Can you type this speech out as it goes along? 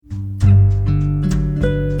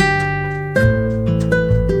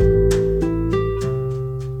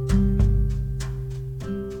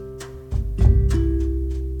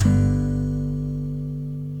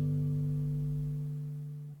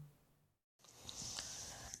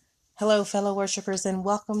Hello, fellow worshipers, and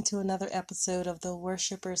welcome to another episode of the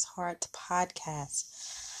Worshipper's Heart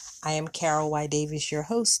podcast. I am Carol Y. Davis, your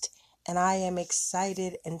host, and I am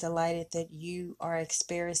excited and delighted that you are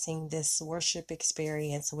experiencing this worship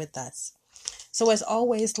experience with us. So, as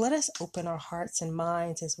always, let us open our hearts and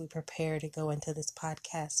minds as we prepare to go into this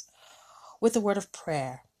podcast with a word of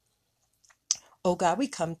prayer. Oh God, we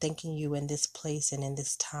come thanking you in this place and in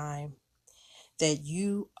this time that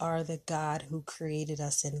you are the God who created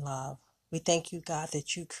us in love. We thank you, God,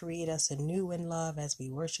 that you create us anew in love as we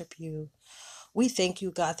worship you. We thank you,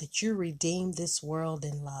 God, that you redeemed this world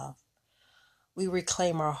in love. We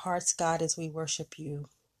reclaim our hearts, God, as we worship you.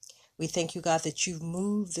 We thank you, God, that you've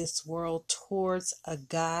moved this world towards a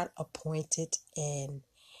God-appointed end.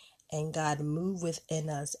 And God, move within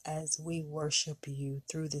us as we worship you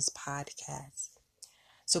through this podcast.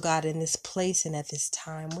 So God, in this place and at this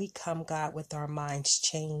time, we come, God, with our minds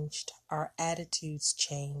changed, our attitudes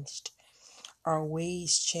changed, our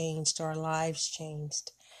ways changed, our lives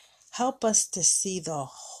changed. Help us to see the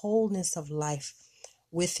wholeness of life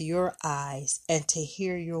with your eyes and to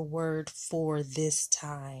hear your word for this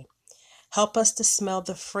time. Help us to smell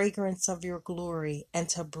the fragrance of your glory and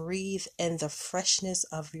to breathe in the freshness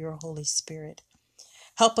of your Holy Spirit.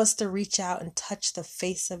 Help us to reach out and touch the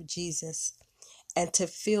face of Jesus and to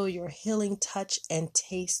feel your healing touch and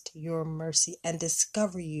taste your mercy and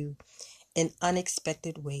discover you in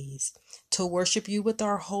unexpected ways, to worship you with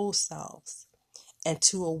our whole selves, and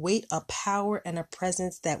to await a power and a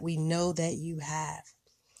presence that we know that you have.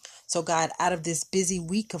 So God, out of this busy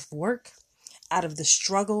week of work, out of the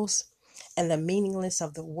struggles and the meaningless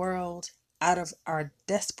of the world, out of our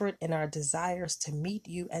desperate and our desires to meet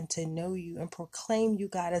you and to know you and proclaim you,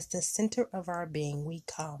 God, as the center of our being, we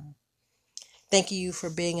come. Thanking you for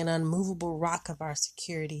being an unmovable rock of our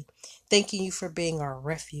security. Thanking you for being our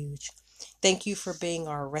refuge. Thank you for being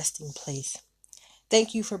our resting place.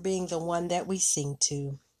 Thank you for being the one that we sing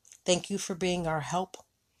to. Thank you for being our help.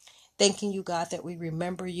 Thanking you, God, that we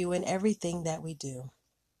remember you in everything that we do.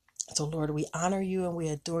 So, Lord, we honor you and we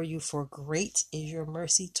adore you, for great is your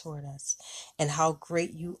mercy toward us and how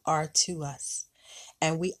great you are to us.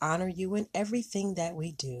 And we honor you in everything that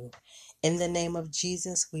we do. In the name of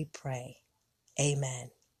Jesus, we pray. Amen.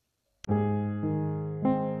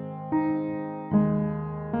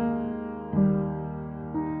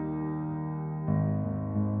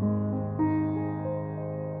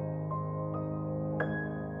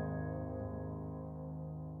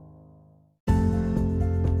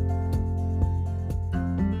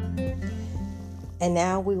 And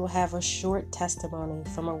now we will have a short testimony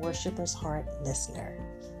from a Worshipper's Heart listener.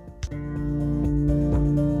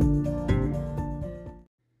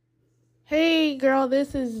 Hey girl,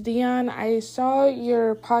 this is Dion. I saw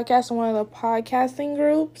your podcast in one of the podcasting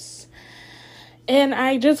groups, and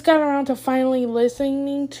I just got around to finally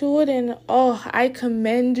listening to it, and I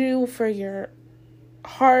commend you for your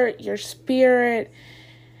heart, your spirit,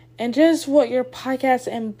 and just what your podcast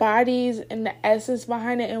embodies and the essence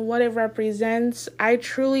behind it and what it represents. I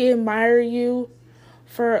truly admire you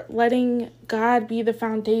for letting God be the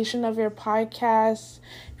foundation of your podcast,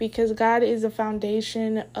 because God is the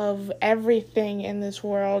foundation of everything in this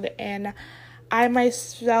world. And I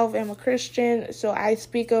myself am a Christian, so I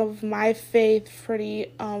speak of my faith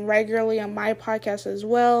pretty regularly on my podcast as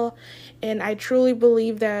well. And I truly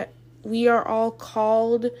believe that we are all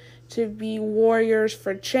called to be warriors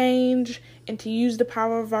for change and to use the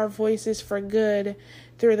power of our voices for good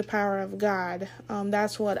through the power of God.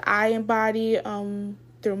 That's what I embody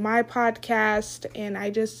through my podcast, and I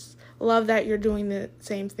just love that you're doing the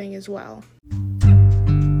same thing as well.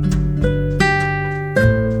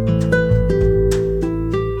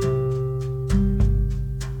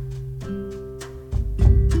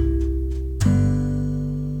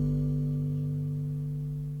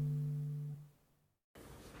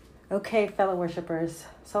 Okay, fellow worshipers,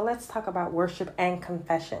 so let's talk about worship and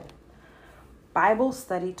confession. Bible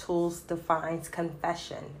Study Tools defines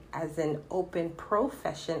confession as an open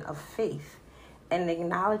profession of faith and an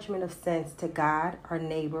acknowledgement of sins to God, our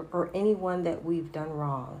neighbor, or anyone that we've done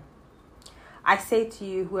wrong. I say to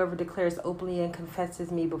you, whoever declares openly and confesses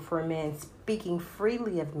me before men, speaking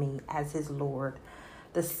freely of me as his Lord,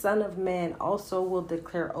 the Son of Man also will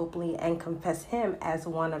declare openly and confess him as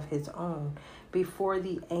one of his own before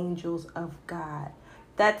the angels of God.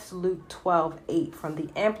 That's Luke 12:8 from the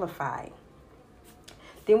Amplified.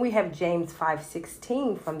 Then we have James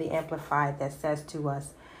 5:16 from the Amplified that says to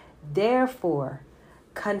us, therefore,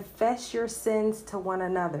 confess your sins to one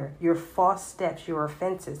another, your false steps, your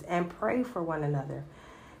offenses, and pray for one another,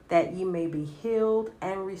 that you may be healed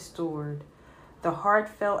and restored. The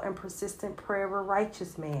heartfelt and persistent prayer of a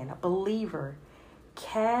righteous man, a believer,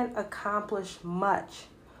 can accomplish much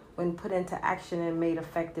when put into action and made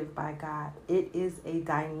effective by God. It is a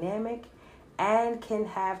dynamic and can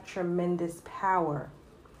have tremendous power.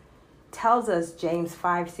 Tells us James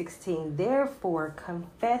 5:16, therefore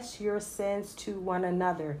confess your sins to one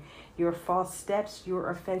another, your false steps, your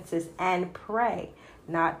offenses, and pray.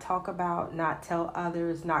 Not talk about, not tell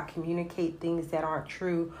others, not communicate things that aren't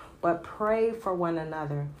true, but pray for one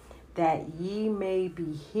another, that ye may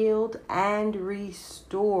be healed and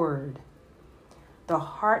restored. The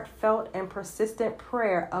heartfelt and persistent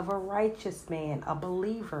prayer of a righteous man, a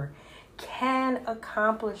believer, can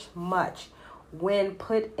accomplish much when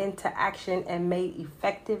put into action and made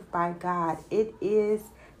effective by God. It is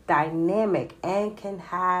dynamic and can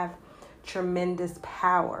have tremendous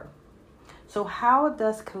power. So how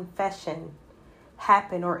does confession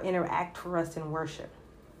happen or interact for us in worship?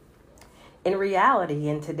 In reality,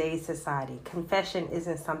 in today's society, confession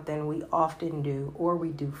isn't something we often do or we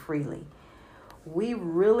do freely. We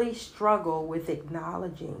really struggle with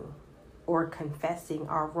acknowledging or confessing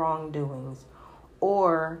our wrongdoings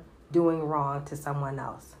or doing wrong to someone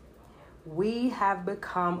else. We have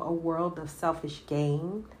become a world of selfish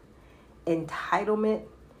gain, entitlement,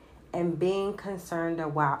 and being concerned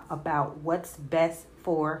about what's best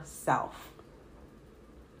for self.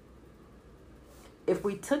 If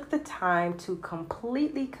we took the time to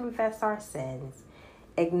completely confess our sins,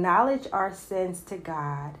 acknowledge our sins to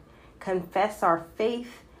God, confess our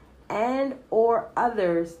faith and or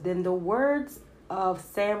others, then the words of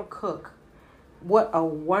Sam Cooke, what a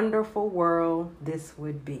wonderful world this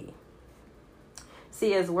would be.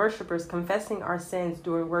 See, as worshipers, confessing our sins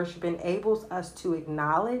during worship enables us to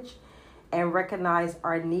acknowledge and recognize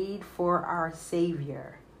our need for our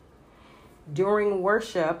Savior. During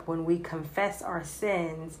worship, when we confess our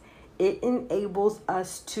sins, it enables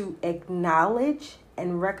us to acknowledge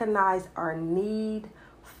and recognize our need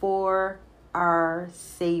for our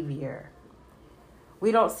Savior.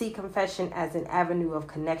 We don't see confession as an avenue of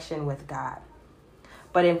connection with God.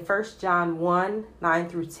 But in 1 John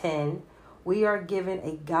 1:9-10, we are given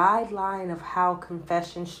a guideline of how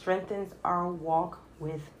confession strengthens our walk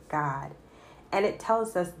with God. And it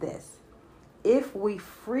tells us this: if we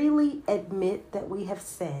freely admit that we have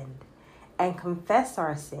sinned and confess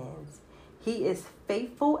our sins, He is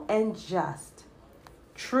faithful and just,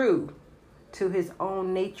 true to His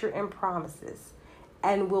own nature and promises,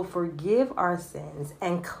 and will forgive our sins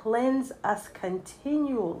and cleanse us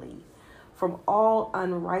continually from all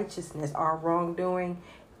unrighteousness, our wrongdoing,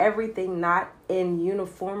 everything not in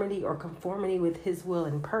uniformity or conformity with His will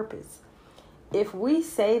and purpose. If we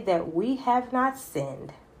say that we have not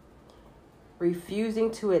sinned, refusing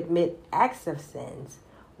to admit acts of sins,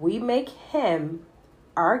 we make Him,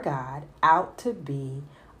 our God, out to be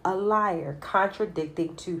a liar,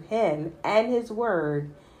 contradicting to Him, and His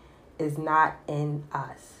word is not in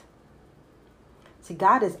us. See,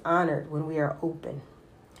 God is honored when we are open.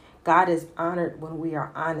 God is honored when we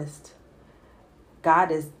are honest.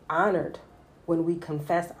 God is honored when we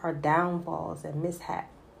confess our downfalls and mishaps.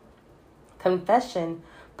 Confession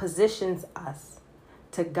positions us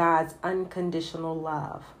to God's unconditional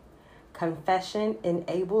love. Confession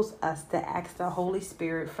enables us to ask the Holy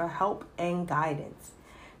Spirit for help and guidance.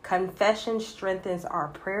 Confession strengthens our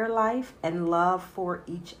prayer life and love for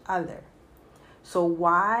each other. So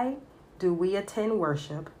why do we attend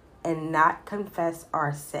worship and not confess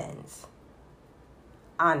our sins?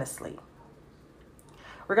 Honestly,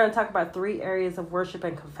 we're going to talk about 3 areas of worship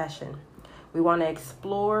and confession. We want to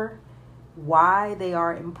explore why they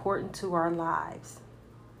are important to our lives.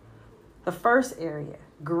 The first area,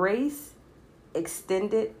 grace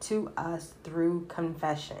extended to us through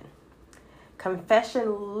confession.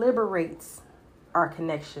 Confession liberates our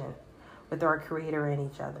connection with our Creator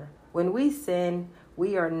and each other. When we sin,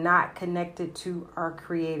 we are not connected to our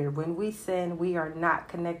Creator. When we sin, we are not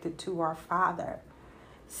connected to our Father.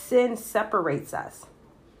 Sin separates us.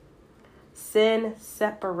 Sin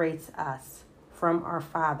separates us from our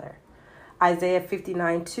Father. Isaiah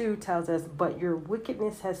 59:2 tells us, but your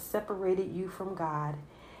wickedness has separated you from God,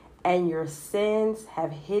 and your sins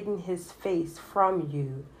have hidden His face from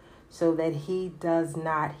you, so that He does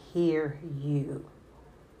not hear you.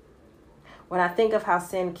 When I think of how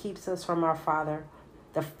sin keeps us from our Father,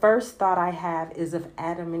 the first thought I have is of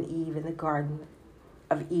Adam and Eve in the Garden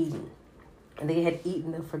of Eden. And they had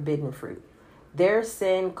eaten the forbidden fruit. Their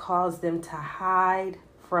sin caused them to hide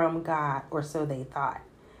from God, or so they thought.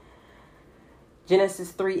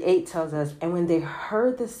 Genesis 3:8 tells us, and when they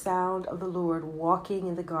heard the sound of the Lord walking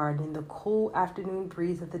in the garden in the cool afternoon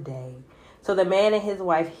breeze of the day, So the man and his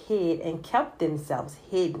wife hid and kept themselves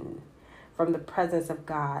hidden from the presence of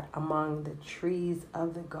God among the trees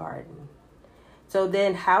of the garden. So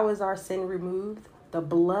then, how is our sin removed? The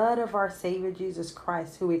blood of our Savior Jesus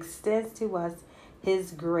Christ, who extends to us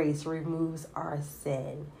his grace, removes our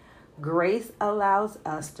sin. Grace allows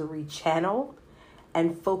us to rechannel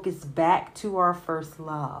and focus back to our first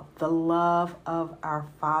love, the love of our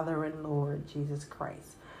Father and Lord Jesus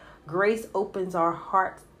Christ. Grace opens our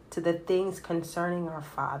hearts to the things concerning our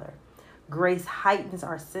Father. Grace heightens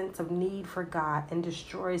our sense of need for God and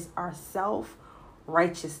destroys our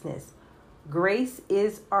self-righteousness. Grace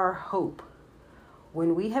is our hope.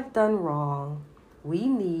 When we have done wrong, we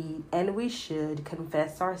need and we should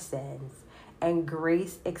confess our sins, and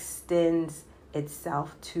grace extends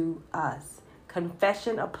itself to us.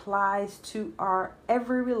 Confession applies to our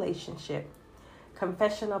every relationship.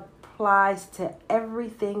 Confession applies to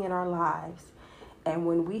everything in our lives. And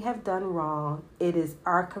when we have done wrong, it is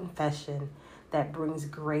our confession that brings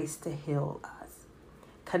grace to heal us.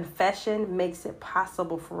 Confession makes it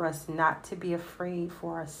possible for us not to be afraid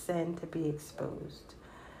for our sin to be exposed.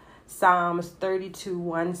 Psalms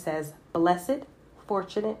 32:1 says, "Blessed,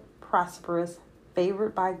 fortunate, prosperous,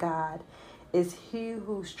 favored by God is he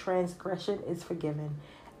whose transgression is forgiven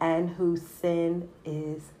and whose sin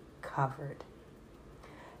is covered."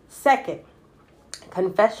 Second,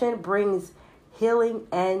 confession brings healing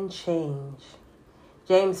and change.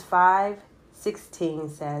 James 5:16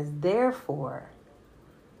 says, "Therefore,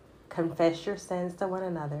 confess your sins to one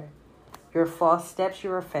another, your false steps,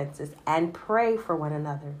 your offenses, and pray for one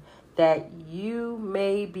another, that you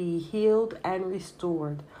may be healed and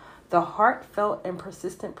restored." The heartfelt and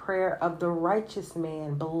persistent prayer of the righteous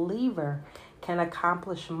man, believer, can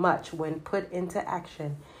accomplish much when put into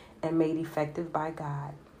action and made effective by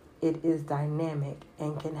God. It is dynamic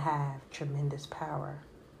and can have tremendous power.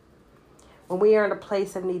 When we are in a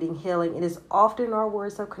place of needing healing, it is often our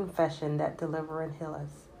words of confession that deliver and heal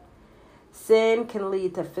us. Sin can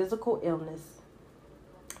lead to physical illness,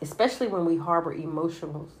 especially when we harbor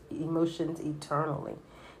emotions eternally,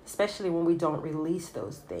 especially when we don't release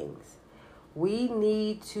those things. We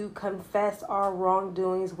need to confess our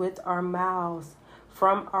wrongdoings with our mouths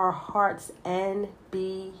from our hearts and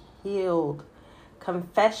be healed.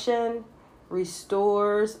 Confession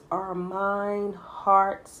restores our mind,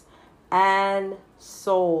 hearts, and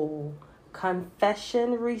soul.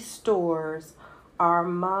 Confession restores our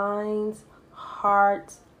minds,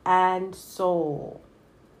 hearts, and soul.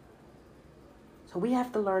 So we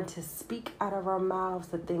have to learn to speak out of our mouths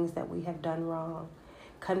the things that we have done wrong.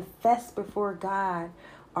 Confess before God,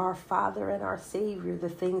 our Father and our Savior, the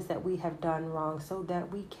things that we have done wrong so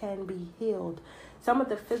that we can be healed. Some of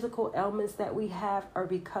the physical ailments that we have are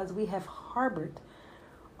because we have harbored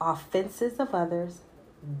offenses of others,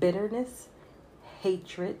 bitterness,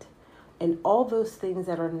 hatred, and all those things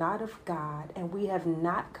that are not of God, and we have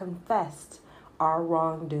not confessed our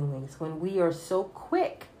wrongdoings. When we are so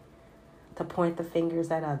quick to point the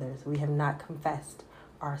fingers at others, we have not confessed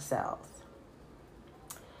ourselves.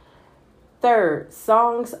 Third,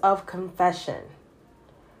 songs of confession.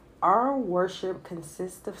 Our worship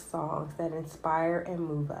consists of songs that inspire and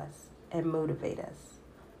move us and motivate us.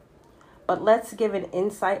 But let's give an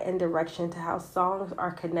insight and direction to how songs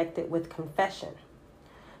are connected with confession.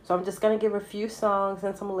 So I'm just going to give a few songs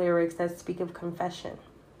and some lyrics that speak of confession.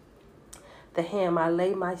 The hymn, "I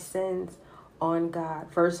Lay My Sins on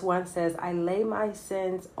God." Verse 1 says, "I lay my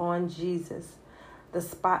sins on Jesus, the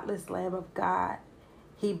spotless Lamb of God.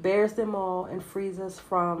 He bears them all and frees us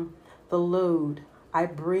from the load. I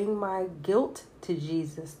bring my guilt to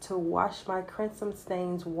Jesus to wash my crimson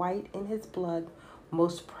stains white in his blood,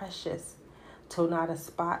 most precious, till not a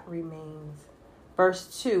spot remains."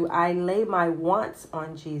 Verse 2, "I lay my wants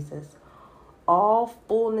on Jesus. All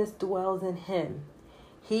fullness dwells in him.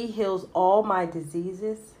 He heals all my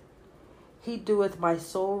diseases. He doeth my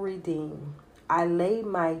soul redeem. I lay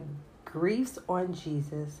my griefs on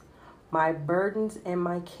Jesus, my burdens and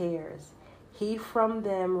my cares. He from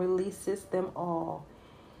them releases them all.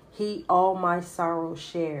 He all my sorrow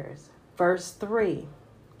shares." Verse 3,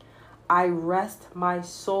 "I rest my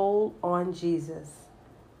soul on Jesus,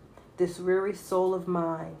 this weary soul of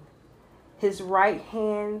mine. His right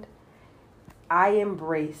hand I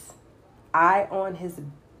embrace, I on his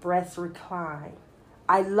breast recline.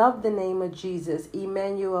 I love the name of Jesus,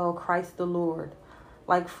 Emmanuel, Christ the Lord.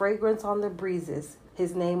 Like fragrance on the breezes,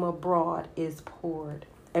 his name abroad is poured."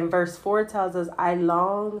 And verse 4 tells us, "I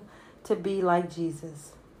long to be like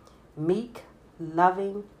Jesus, meek,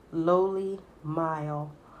 loving, lowly,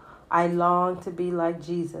 mild. I long to be like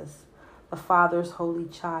Jesus, the Father's holy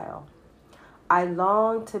child. I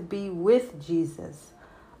long to be with Jesus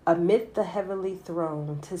amid the heavenly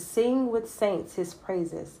throne, to sing with saints his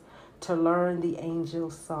praises, to learn the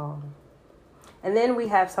angel's song. And then we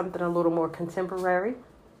have something a little more contemporary.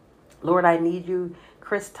 Lord, I need you.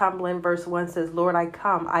 Chris Tomlin, verse 1 says, Lord, I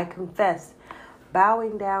come, I confess.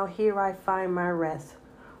 Bowing down, here I find my rest.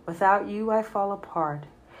 Without you, I fall apart.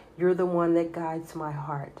 You're the one that guides my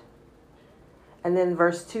heart. And then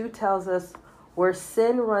verse 2 tells us, where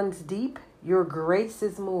sin runs deep, your grace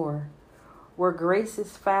is more. Where grace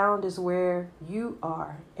is found is where you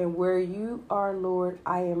are. And where you are, Lord,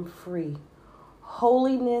 I am free.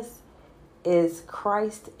 Holiness is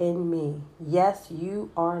Christ in me. Yes, you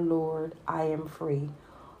are, Lord, I am free.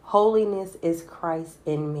 Holiness is Christ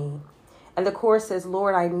in me. And the chorus says,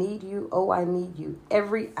 Lord, I need you. Oh, I need you.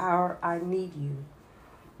 Every hour I need you.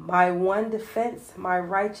 My one defense, my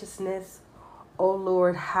righteousness. Oh,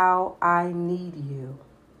 Lord, how I need you.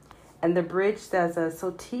 And the bridge says,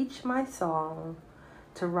 so teach my song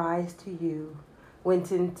to rise to you when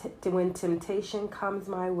temptation comes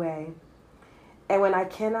my way. And when I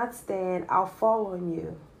cannot stand, I'll fall on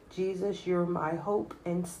you. Jesus, you're my hope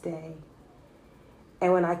and stay.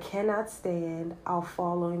 And when I cannot stand, I'll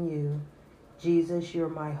fall on you. Jesus, you're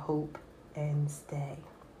my hope and stay.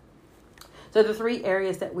 So the three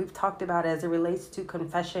areas that we've talked about as it relates to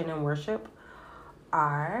confession and worship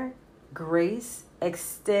are grace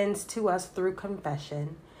extends to us through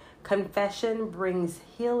confession. Confession brings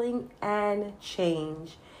healing and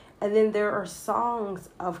change. And then there are songs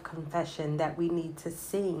of confession that we need to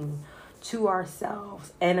sing to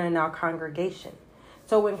ourselves and in our congregation.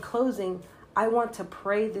 So in closing, I want to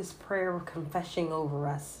pray this prayer of confession over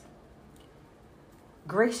us.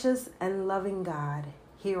 Gracious and loving God,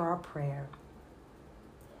 hear our prayer.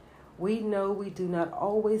 We know we do not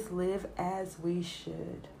always live as we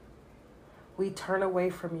should. We turn away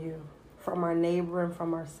from you, from our neighbor, and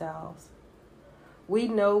from ourselves. We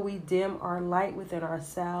know we dim our light within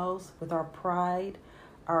ourselves with our pride,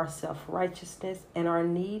 our self-righteousness, and our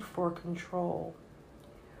need for control.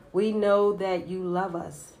 We know that you love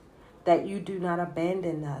us, that you do not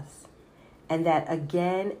abandon us, and that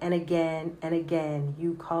again and again and again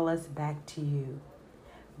you call us back to you,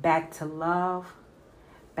 back to love,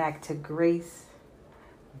 back to grace,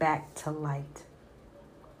 back to light.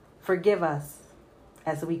 Forgive us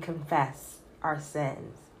as we confess our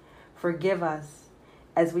sins. Forgive us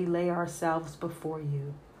as we lay ourselves before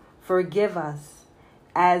you. Forgive us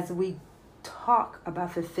as we talk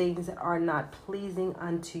about the things that are not pleasing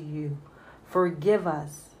unto you. Forgive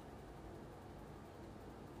us,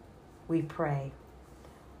 we pray,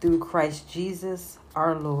 through Christ Jesus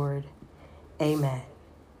our Lord. Amen.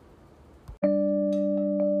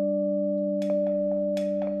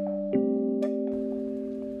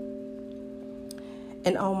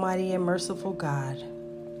 And Almighty and merciful God,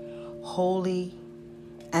 holy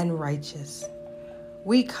and righteous,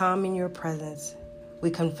 we come in your presence. We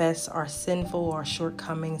confess our sinful, our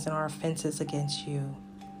shortcomings, and our offenses against you.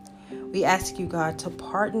 We ask you, God, to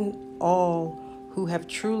pardon all who have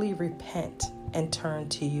truly repent and turned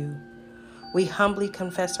to you. We humbly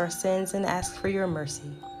confess our sins and ask for your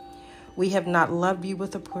mercy. We have not loved you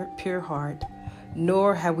with a pure heart,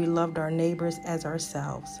 nor have we loved our neighbors as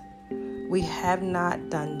ourselves. We have not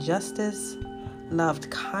done justice, loved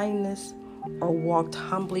kindness, or walked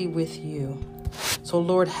humbly with you. So,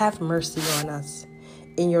 Lord, have mercy on us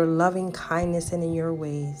in your loving kindness and in your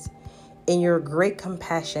ways. In your great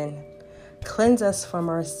compassion, cleanse us from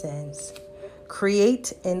our sins.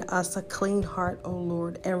 Create in us a clean heart, O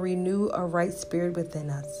Lord, and renew a right spirit within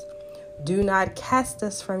us. Do not cast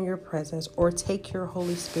us from your presence or take your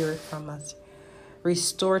Holy Spirit from us.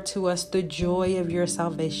 Restore to us the joy of your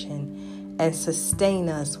salvation and sustain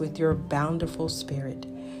us with your bountiful spirit.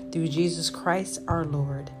 Through Jesus Christ our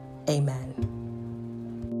Lord. Amen.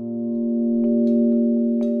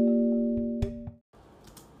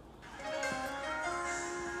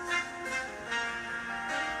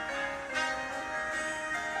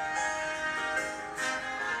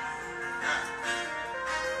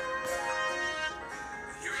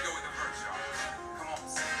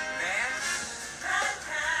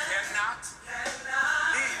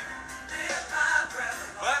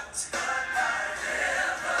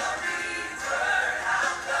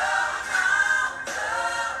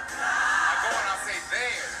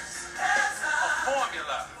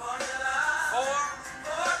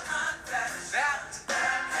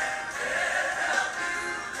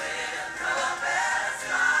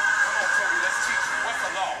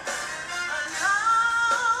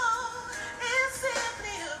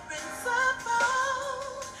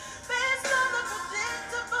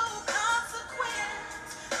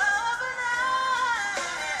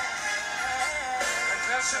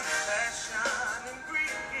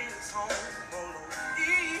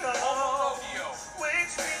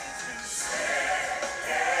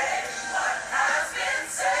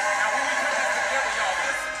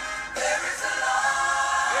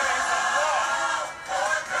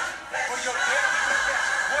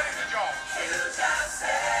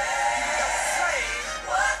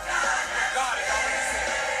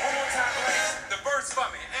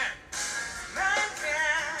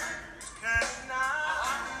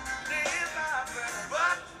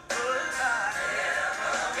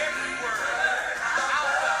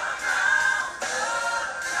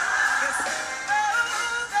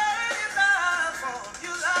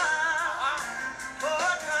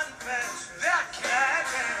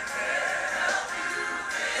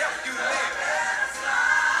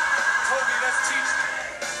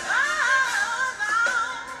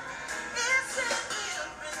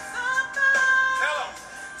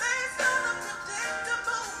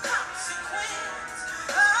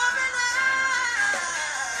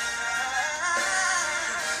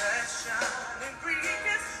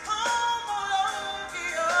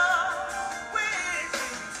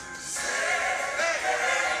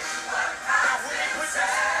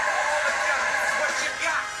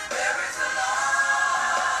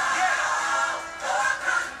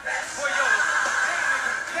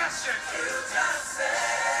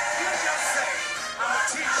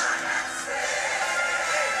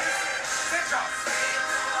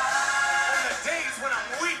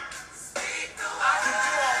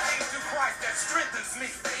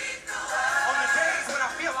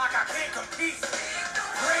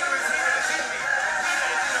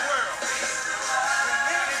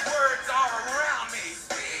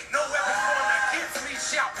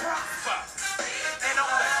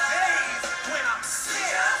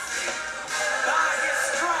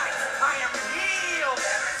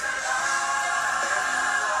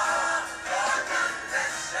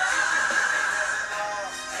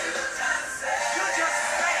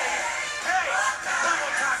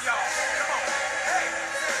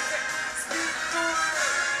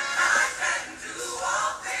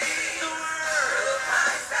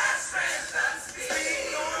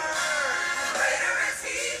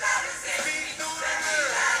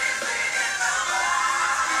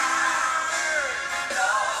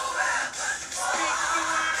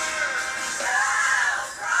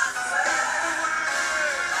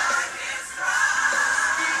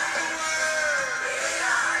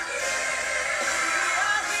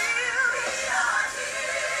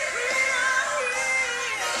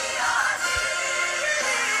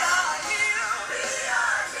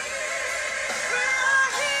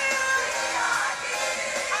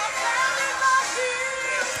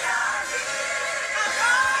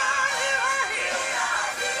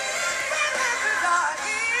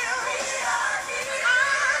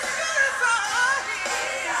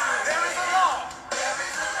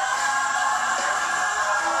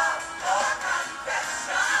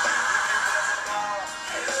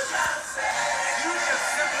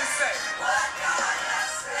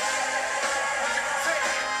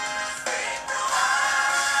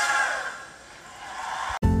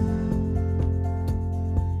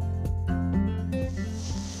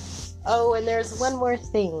 Oh, and there's one more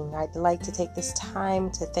thing. I'd like to take this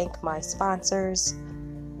time to thank my sponsors,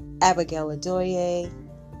 Abigail Adoye,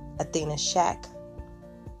 Athena Shack,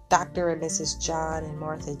 Dr. and Mrs. John and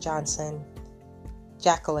Martha Johnson,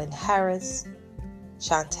 Jacqueline Harris,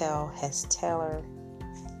 Chantel Hess Taylor,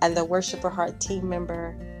 and the Worshiper Heart team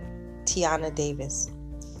member, Tiana Davis.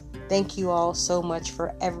 Thank you all so much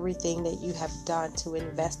for everything that you have done to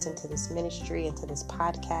invest into this ministry, into this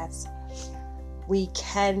podcast. We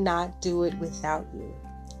cannot do it without you.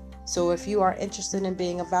 So if you are interested in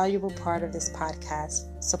being a valuable part of this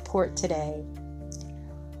podcast, support today.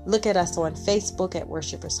 Look at us on Facebook at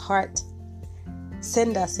Worshipers Heart.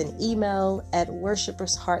 Send us an email at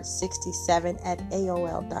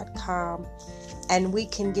worshipersheart67@aol.com, and we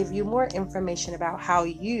can give you more information about how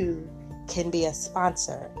you can be a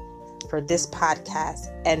sponsor for this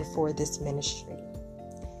podcast and for this ministry.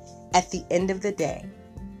 At the end of the day,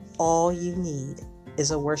 all you need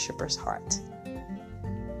is a worshiper's heart.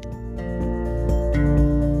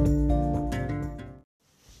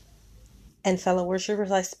 And fellow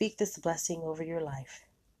worshipers, I speak this blessing over your life.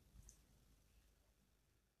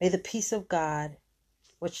 May the peace of God,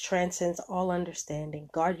 which transcends all understanding,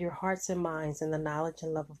 guard your hearts and minds in the knowledge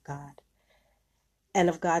and love of God, and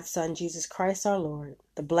of God's Son, Jesus Christ our Lord,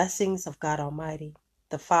 the blessings of God Almighty,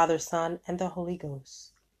 the Father, Son, and the Holy Ghost.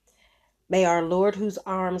 May our Lord, whose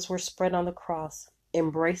arms were spread on the cross,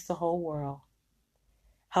 embrace the whole world.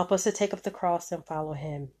 Help us to take up the cross and follow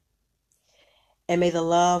him. And may the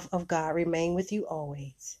love of God remain with you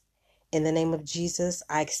always. In the name of Jesus,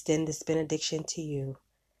 I extend this benediction to you.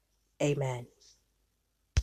 Amen.